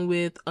along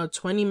with a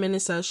 20-minute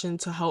session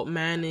to help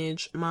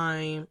manage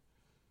my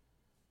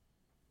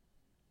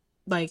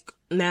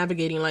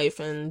navigating life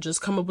and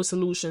just come up with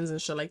solutions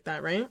and shit like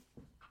that, right?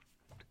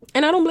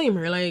 And I don't blame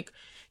her. Like,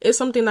 it's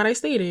something that I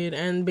stated,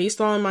 and based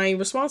on my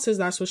responses,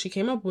 that's what she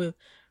came up with.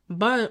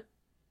 But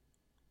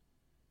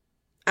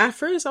at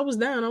first, I was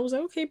down. I was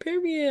like, okay,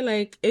 period.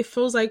 Like, it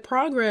feels like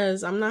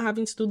progress. I'm not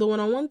having to do the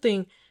one-on-one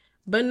thing.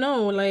 But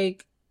no,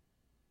 like,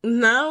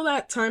 now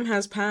that time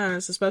has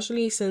passed,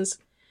 especially since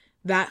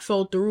that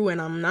fell through and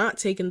I'm not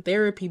taking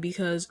therapy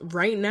because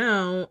right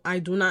now I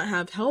do not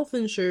have health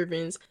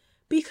insurance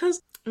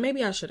because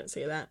maybe I shouldn't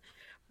say that.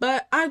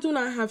 But I do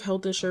not have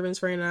health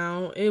insurance right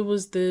now. It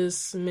was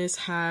this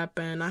mishap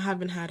and I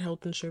haven't had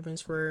health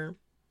insurance for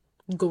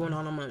going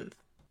on a month.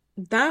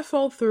 That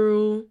fell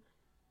through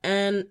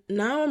and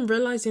now I'm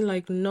realizing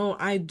like, no,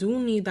 I do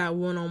need that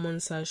one-on-one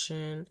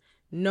session.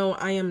 No,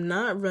 I am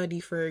not ready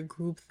for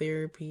group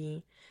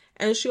therapy.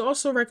 And she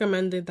also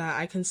recommended that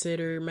I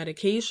consider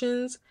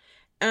medications.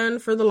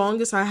 And for the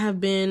longest, I have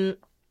been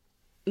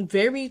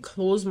very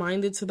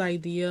close-minded to the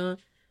idea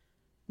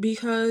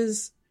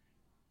because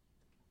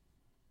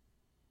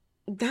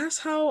that's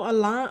how a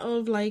lot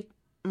of like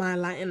my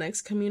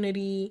Latinx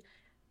community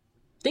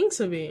thinks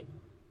of it.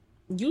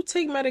 You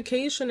take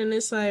medication and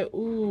it's like,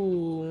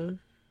 ooh,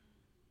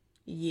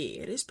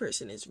 yeah, this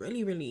person is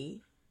really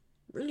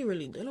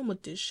dealing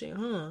with this shit,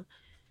 huh?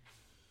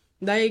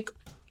 Like,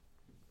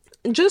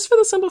 just for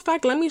the simple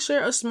fact, let me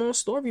share a short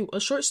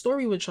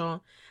story with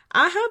y'all.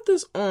 I have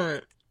this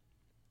aunt.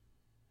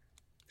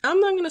 I'm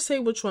not going to say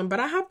which one, but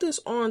I have this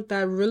aunt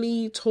that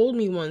really told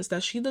me once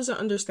that she doesn't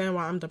understand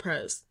why I'm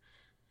depressed.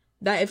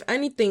 That if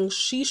anything,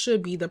 she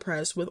should be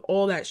depressed with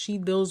all that she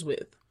deals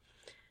with.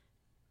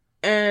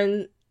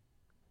 And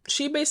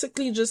she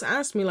basically just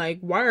asked me, like,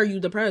 why are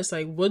you depressed?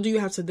 Like, what do you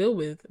have to deal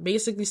with?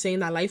 Basically saying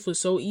that life was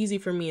so easy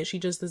for me and she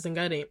just doesn't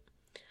get it.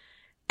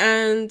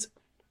 And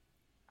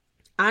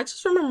I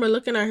just remember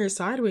looking at her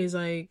sideways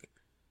like,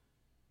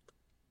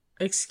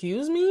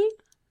 excuse me?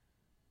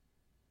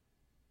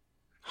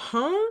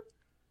 Huh?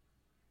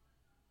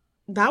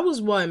 That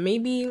was what,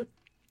 maybe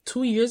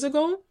 2 years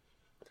ago?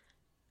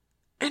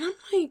 And I'm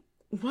like,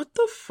 what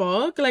the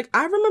fuck? Like,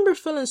 I remember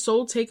feeling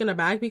so taken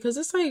aback because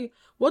it's like,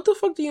 what the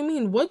fuck do you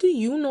mean? What do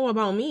you know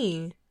about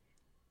me?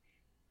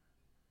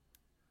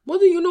 What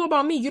do you know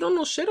about me? You don't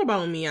know shit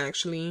about me,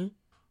 actually.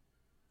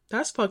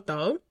 That's fucked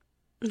up.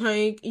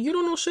 Like, you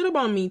don't know shit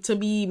about me to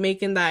be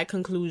making that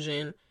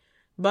conclusion.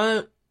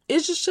 But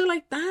it's just shit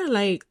like that.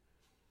 Like,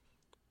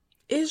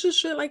 it's just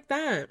shit like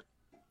that.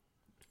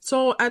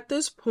 So at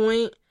this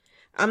point,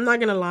 I'm not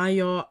gonna lie,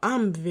 y'all.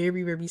 I'm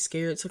very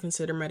scared to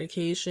consider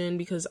medication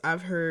because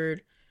I've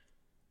heard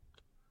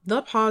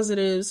the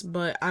positives,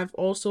 but I've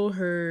also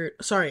heard,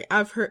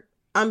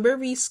 I'm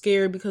very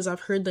scared because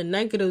I've heard the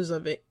negatives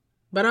of it,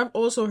 but I've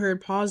also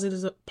heard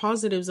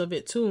positives of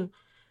it too.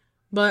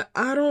 But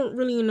I don't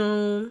really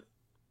know.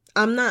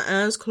 I'm not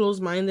as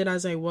close-minded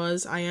as I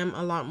was. I am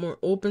a lot more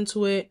open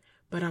to it,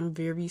 but I'm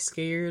very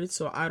scared,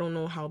 so I don't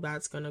know how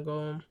that's gonna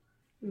go.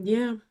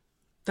 Yeah,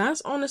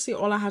 that's honestly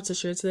all I have to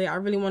share today. I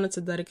really wanted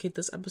to dedicate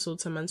this episode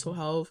to mental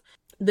health.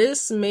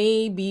 This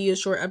may be a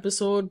short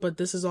episode, but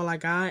this is all I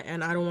got,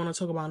 and I don't want to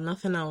talk about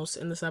nothing else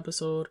in this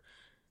episode.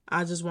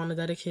 I just want to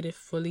dedicate it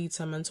fully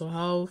to mental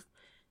health.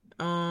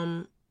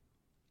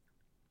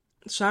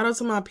 Shout out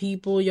to my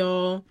people,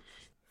 y'all.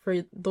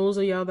 For those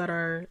of y'all that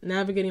are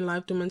navigating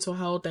life through mental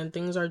health and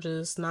things are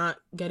just not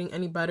getting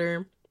any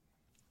better,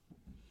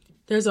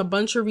 there's a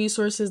bunch of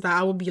resources that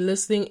I will be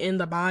listing in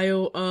the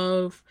bio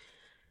of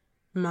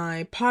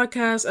my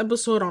podcast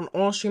episode on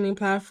all streaming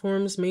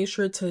platforms. Make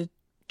sure to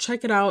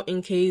check it out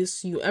in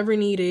case you ever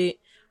need it,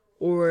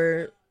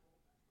 or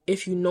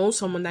if you know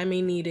someone that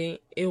may need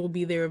it, it will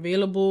be there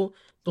available.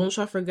 Don't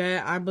y'all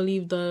forget, I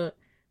believe the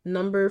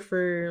number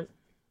for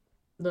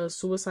the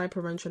suicide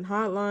prevention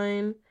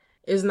hotline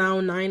is now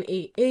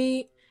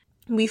 988.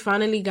 We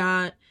finally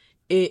got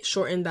it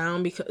shortened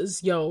down because,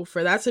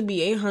 for that to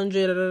be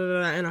 800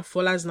 and a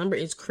full ass number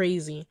is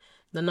crazy.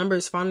 The number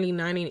is finally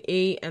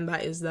 988, and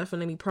that is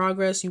definitely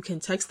progress. You can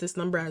text this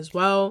number as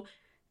well.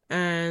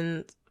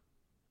 And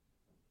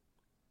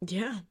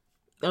yeah,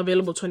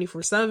 available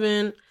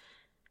 24/7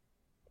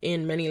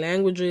 in many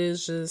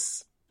languages.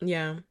 Just,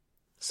 yeah.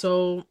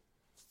 So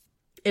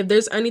if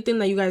there's anything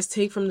that you guys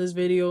take from this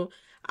video,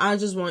 I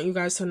just want you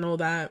guys to know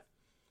that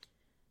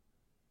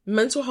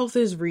mental health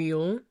is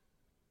real.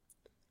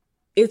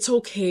 It's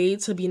okay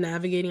to be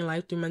navigating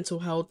life through mental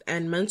health,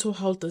 and mental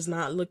health does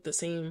not look the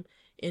same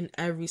in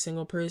every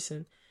single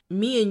person.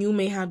 Me and you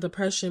may have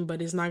depression,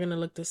 but it's not going to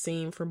look the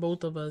same for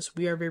both of us.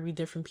 We are very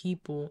different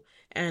people,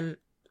 and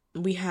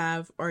we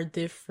have our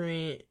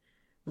different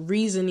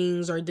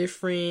reasonings, our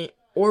different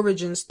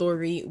origin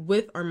story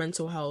with our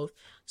mental health.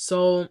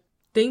 So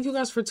thank you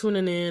guys for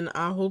tuning in.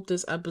 I hope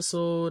this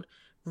episode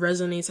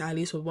resonates at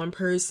least with one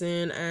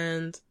person.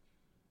 And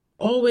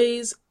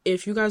always,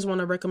 if you guys want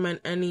to recommend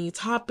any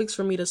topics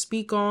for me to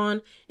speak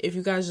on, if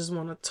you guys just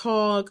want to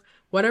talk,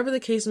 whatever the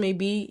case may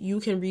be, you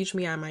can reach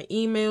me at my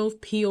email,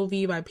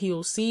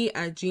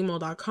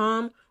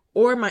 povbypoc@gmail.com,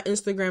 or my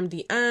Instagram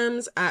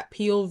DMs at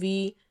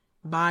povbypoc.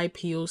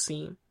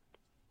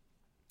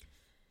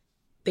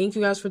 Thank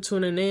you guys for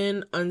tuning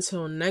in.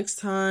 Until next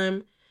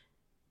time,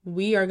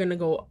 we are going to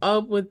go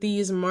up with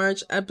these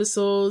March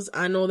episodes.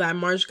 I know that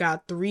March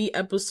got 3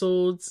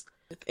 episodes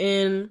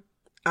within.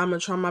 I'm going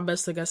to try my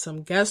best to get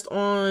some guests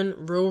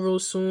on real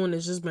soon.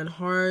 It's just been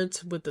hard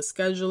with the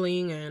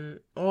scheduling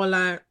and all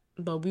that,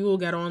 but we will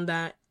get on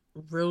that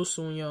real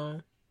soon,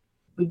 y'all.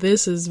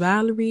 This is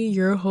Valerie,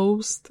 your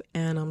host,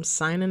 and I'm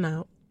signing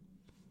out.